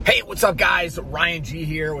Hey, what's up, guys? Ryan G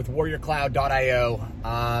here with WarriorCloud.io.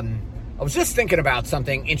 I was just thinking about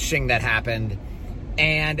something interesting that happened,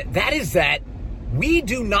 and that is that we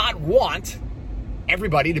do not want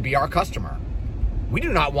everybody to be our customer. We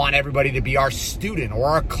do not want everybody to be our student or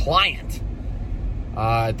our client.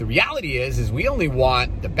 The reality is we only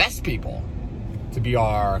want the best people to be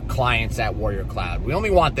our clients at Warrior Cloud. We only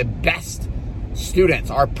want the best students,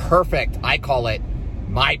 our perfect, I call it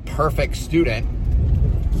my perfect student,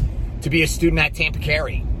 to be a student at Tampa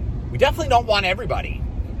Carey. We definitely don't want everybody.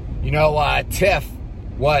 You know, Tiff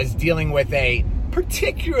was dealing with a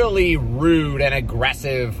particularly rude and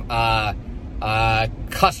aggressive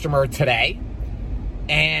customer today.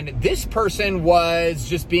 And this person was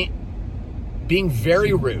just being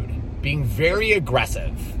very rude, being very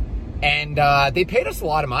aggressive. And they paid us a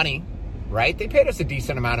lot of money, right? They paid us a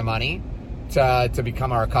decent amount of money to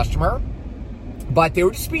become our customer. But they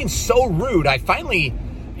were just being so rude. I finally...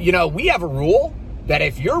 You know, we have a rule that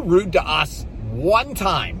if you're rude to us one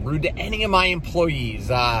time, rude to any of my employees,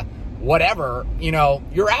 whatever, you know,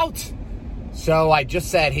 you're out. So I just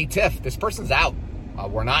said, hey, Tiff, this person's out.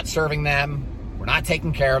 We're not serving them. We're not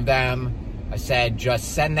taking care of them. I said,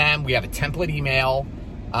 just send them. We have a template email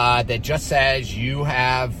that just says you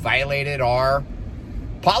have violated our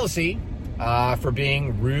policy for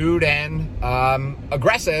being rude and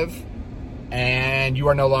aggressive. And you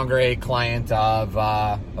are no longer a client of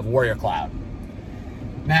Warrior Cloud.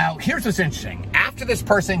 Now, here's what's interesting. After this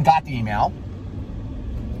person got the email,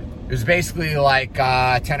 it was basically like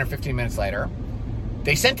 10 or 15 minutes later,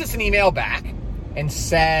 they sent us an email back and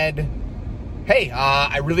said, hey,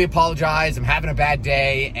 I really apologize. I'm having a bad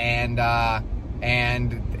day, and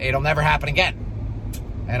it'll never happen again.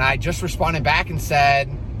 And I just responded back and said,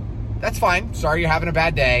 that's fine. Sorry you're having a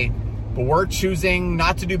bad day, but we're choosing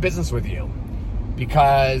not to do business with you.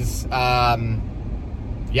 Because,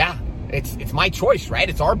 it's my choice, right?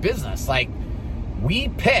 It's our business. Like, we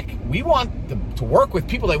want to work with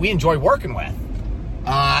people that we enjoy working with.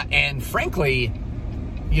 And frankly,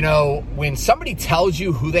 you know, when somebody tells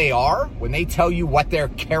you who they are, when they tell you what their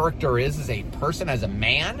character is as a person, as a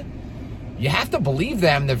man, you have to believe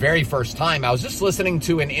them the very first time. I was just listening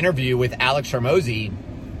to an interview with Alex Hormozi,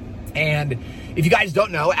 and if you guys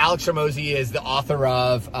don't know, Alex Hormozi is the author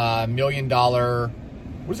of $1 Million, what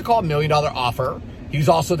is it called? $1 Million Offer. He's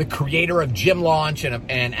also the creator of Gym Launch and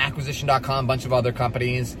Acquisition.com, a bunch of other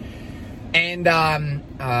companies. And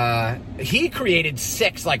he created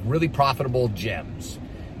 6 like really profitable gyms.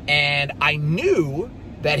 And I knew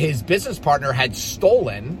that his business partner had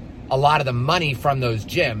stolen a lot of the money from those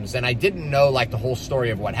gyms. And I didn't know like the whole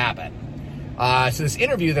story of what happened. So this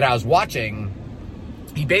interview that I was watching,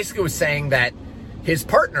 he basically was saying that his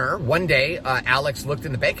partner, one day, Alex looked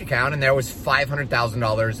in the bank account and there was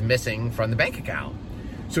 $500,000 missing from the bank account.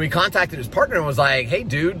 So he contacted his partner and was like, hey,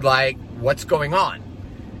 dude, like, what's going on?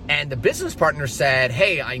 And the business partner said,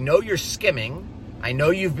 hey, I know you're skimming. I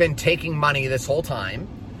know you've been taking money this whole time.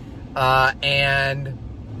 And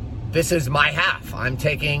this is my half. I'm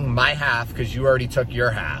taking my half because you already took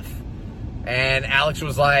your half. And Alex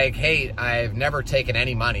was like, hey, I've never taken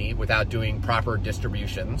any money without doing proper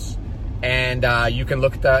distributions. And you can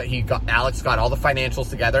look at Alex got all the financials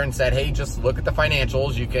together and said, hey, just look at the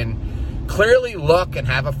financials. You can clearly look and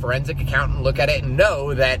have a forensic accountant look at it and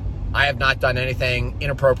know that I have not done anything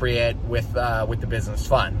inappropriate with the business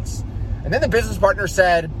funds. And then the business partner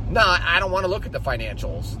said, no, I don't want to look at the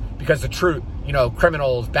financials because the truth, you know,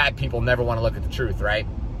 criminals, bad people never want to look at the truth, right?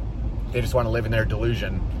 They just want to live in their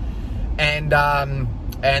delusion. And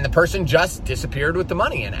the person just disappeared with the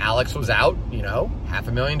money, and Alex was out, you know,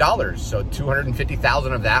 $500,000. So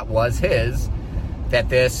 $250,000 of that was his, that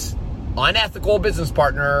this unethical business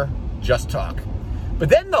partner just took. But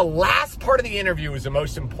then the last part of the interview was the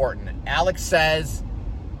most important. Alex says,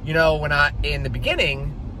 you know, in the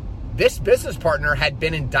beginning, this business partner had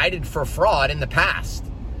been indicted for fraud in the past,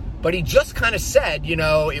 but he just kind of said, you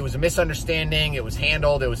know, it was a misunderstanding, it was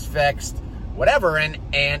handled, it was fixed, whatever,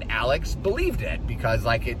 and Alex believed it because,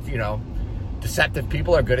 like, it, you know, deceptive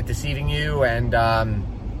people are good at deceiving you, and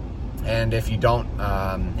if you don't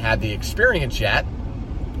have the experience yet,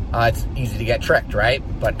 it's easy to get tricked, right?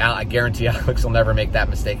 But I guarantee Alex will never make that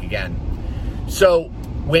mistake again. So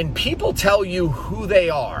when people tell you who they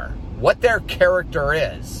are, what their character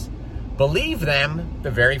is, believe them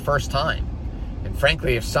the very first time. And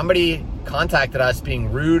frankly, if somebody contacted us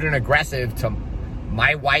being rude and aggressive to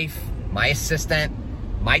my wife, my assistant,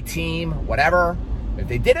 my team, whatever, if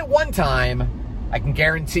they did it one time, I can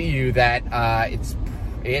guarantee you that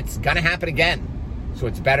it's gonna happen again. So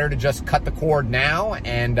it's better to just cut the cord now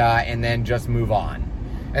and then just move on.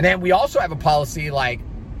 And then we also have a policy, like,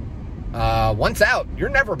 once out, you're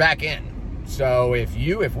never back in. So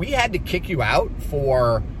if we had to kick you out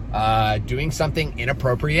for doing something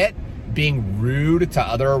inappropriate, being rude to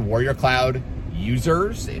other Warrior Cloud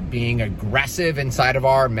users, being aggressive inside of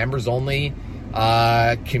our members only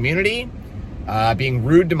community, being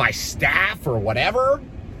rude to my staff or whatever,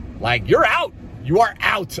 like, you're out. You are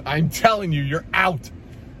out. I'm telling you, you're out.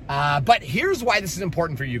 But here's why this is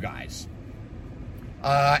important for you guys.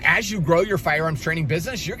 As you grow your firearms training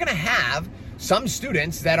business, you're going to have some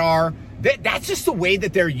students that's just the way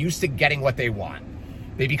that they're used to getting what they want.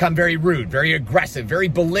 They become very rude, very aggressive, very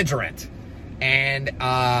belligerent. And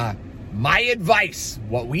my advice,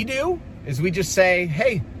 what we do is we just say,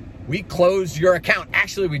 hey, we closed your account.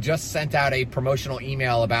 Actually, we just sent out a promotional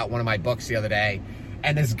email about one of my books the other day.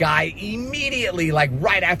 And this guy immediately, like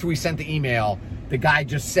right after we sent the email, the guy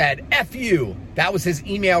just said, F you. That was his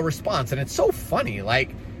email response. And it's so funny.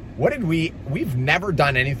 Like, we've never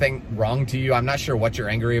done anything wrong to you. I'm not sure what you're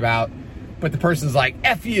angry about. But the person's like,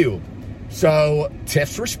 F you. So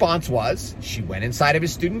Tiff's response was, she went inside of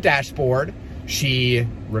his student dashboard. She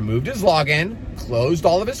removed his login, closed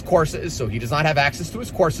all of his courses, so he does not have access to his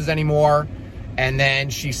courses anymore. And then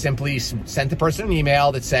she simply sent the person an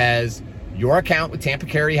email that says, your account with Tampa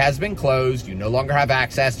Carry has been closed. You no longer have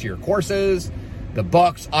access to your courses, the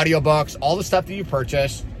books, audiobooks, all the stuff that you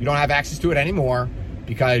purchased. You don't have access to it anymore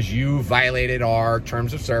because you violated our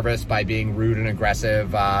terms of service by being rude and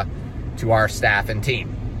aggressive to our staff and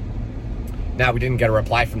team. Now, we didn't get a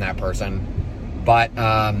reply from that person, but,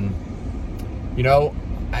 you know,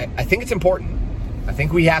 I think it's important. I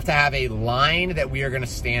think we have to have a line that we are going to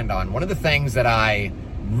stand on. One of the things that I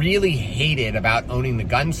really hated about owning the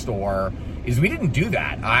gun store is we didn't do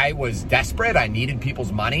that. I was desperate. I needed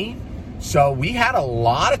people's money. So we had a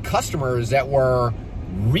lot of customers that were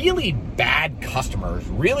really bad customers,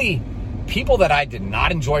 really people that I did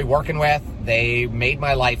not enjoy working with. They made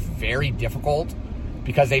my life very difficult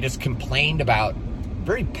because they just complained about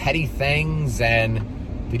very petty things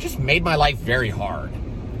and they just made my life very hard.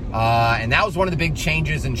 And that was one of the big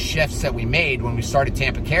changes and shifts that we made when we started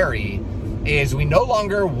Tampa Carry, is we no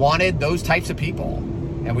longer wanted those types of people.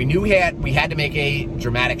 And we knew we had to make a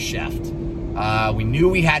dramatic shift. We knew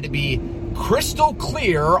we had to be crystal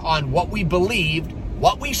clear on what we believed,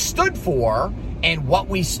 what we stood for, and what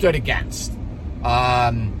we stood against.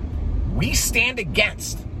 We stand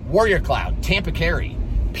against Warrior Cloud, Tampa Carry,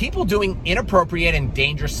 people doing inappropriate and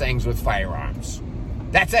dangerous things with firearms.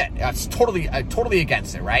 That's it. That's totally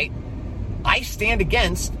against it, right? I stand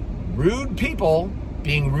against rude people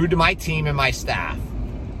being rude to my team and my staff.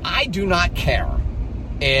 I do not care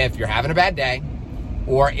if you're having a bad day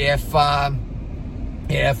or if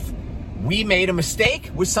we made a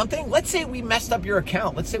mistake with something. Let's say we messed up your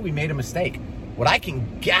account. Let's say we made a mistake. What I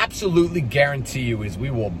can absolutely guarantee you is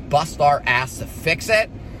we will bust our ass to fix it,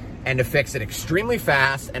 and to fix it extremely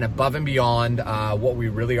fast and above and beyond what we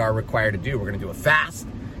really are required to do. We're going to do it fast.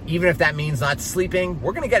 Even if that means not sleeping,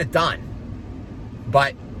 we're going to get it done.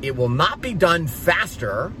 But it will not be done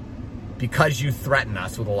faster because you threaten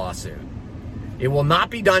us with a lawsuit. It will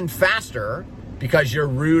not be done faster because you're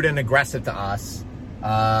rude and aggressive to us,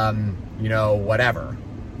 you know, whatever.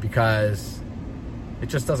 Because it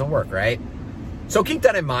just doesn't work, right? So keep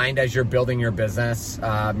that in mind as you're building your business.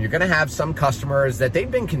 You're going to have some customers that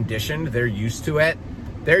they've been conditioned. They're used to it.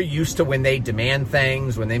 They're used to when they demand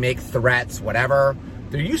things, when they make threats, whatever.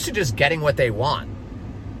 They're used to just getting what they want.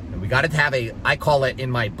 And we got to have I call it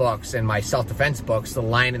in my books, in my self-defense books, the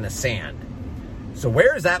line in the sand. So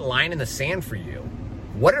where is that line in the sand for you?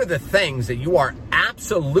 What are the things that you are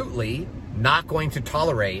absolutely not going to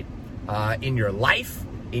tolerate in your life,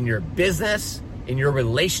 in your business, in your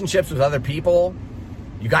relationships with other people?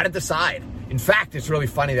 You got to decide. In fact, it's really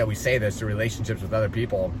funny that we say this, the relationships with other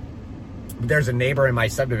people. There's a neighbor in my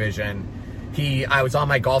subdivision. I was on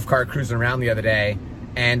my golf cart cruising around the other day,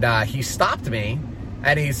 and he stopped me,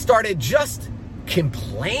 and he started just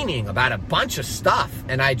complaining about a bunch of stuff.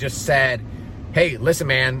 And I just said, hey, listen,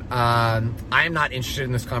 man, I am not interested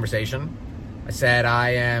in this conversation. I said,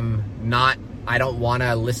 I don't want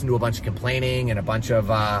to listen to a bunch of complaining and a bunch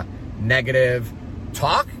of negative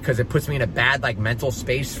talk, because it puts me in a bad mental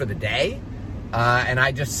space for the day. And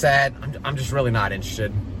I just said, I'm just really not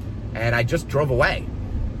interested. And I just drove away.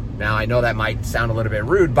 Now, I know that might sound a little bit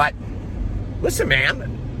rude, but listen,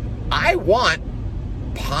 man, I want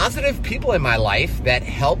positive people in my life that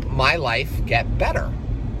help my life get better,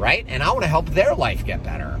 right? And I want to help their life get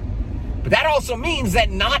better. But that also means that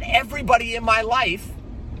not everybody in my life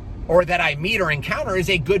or that I meet or encounter is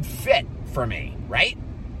a good fit for me, right?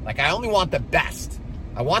 I only want the best.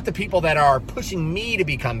 I want the people that are pushing me to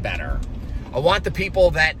become better. I want the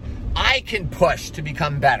people that I can push to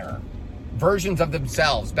become better versions of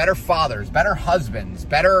themselves, better fathers, better husbands,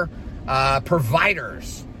 better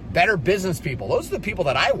providers, better business people. Those are the people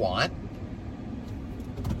that I want.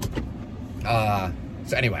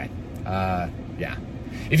 So anyway, yeah.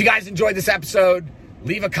 If you guys enjoyed this episode,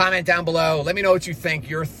 leave a comment down below. Let me know what you think.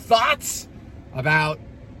 Your thoughts about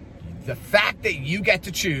the fact that you get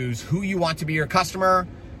to choose who you want to be your customer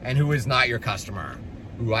and who is not your customer.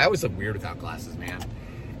 Ooh, I always look weird without glasses, man.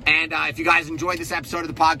 And if you guys enjoyed this episode of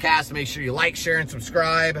the podcast, make sure you like, share, and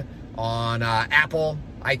subscribe on Apple,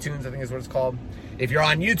 iTunes, I think is what it's called. If you're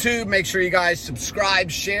on YouTube, make sure you guys subscribe,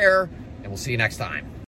 share, and we'll see you next time.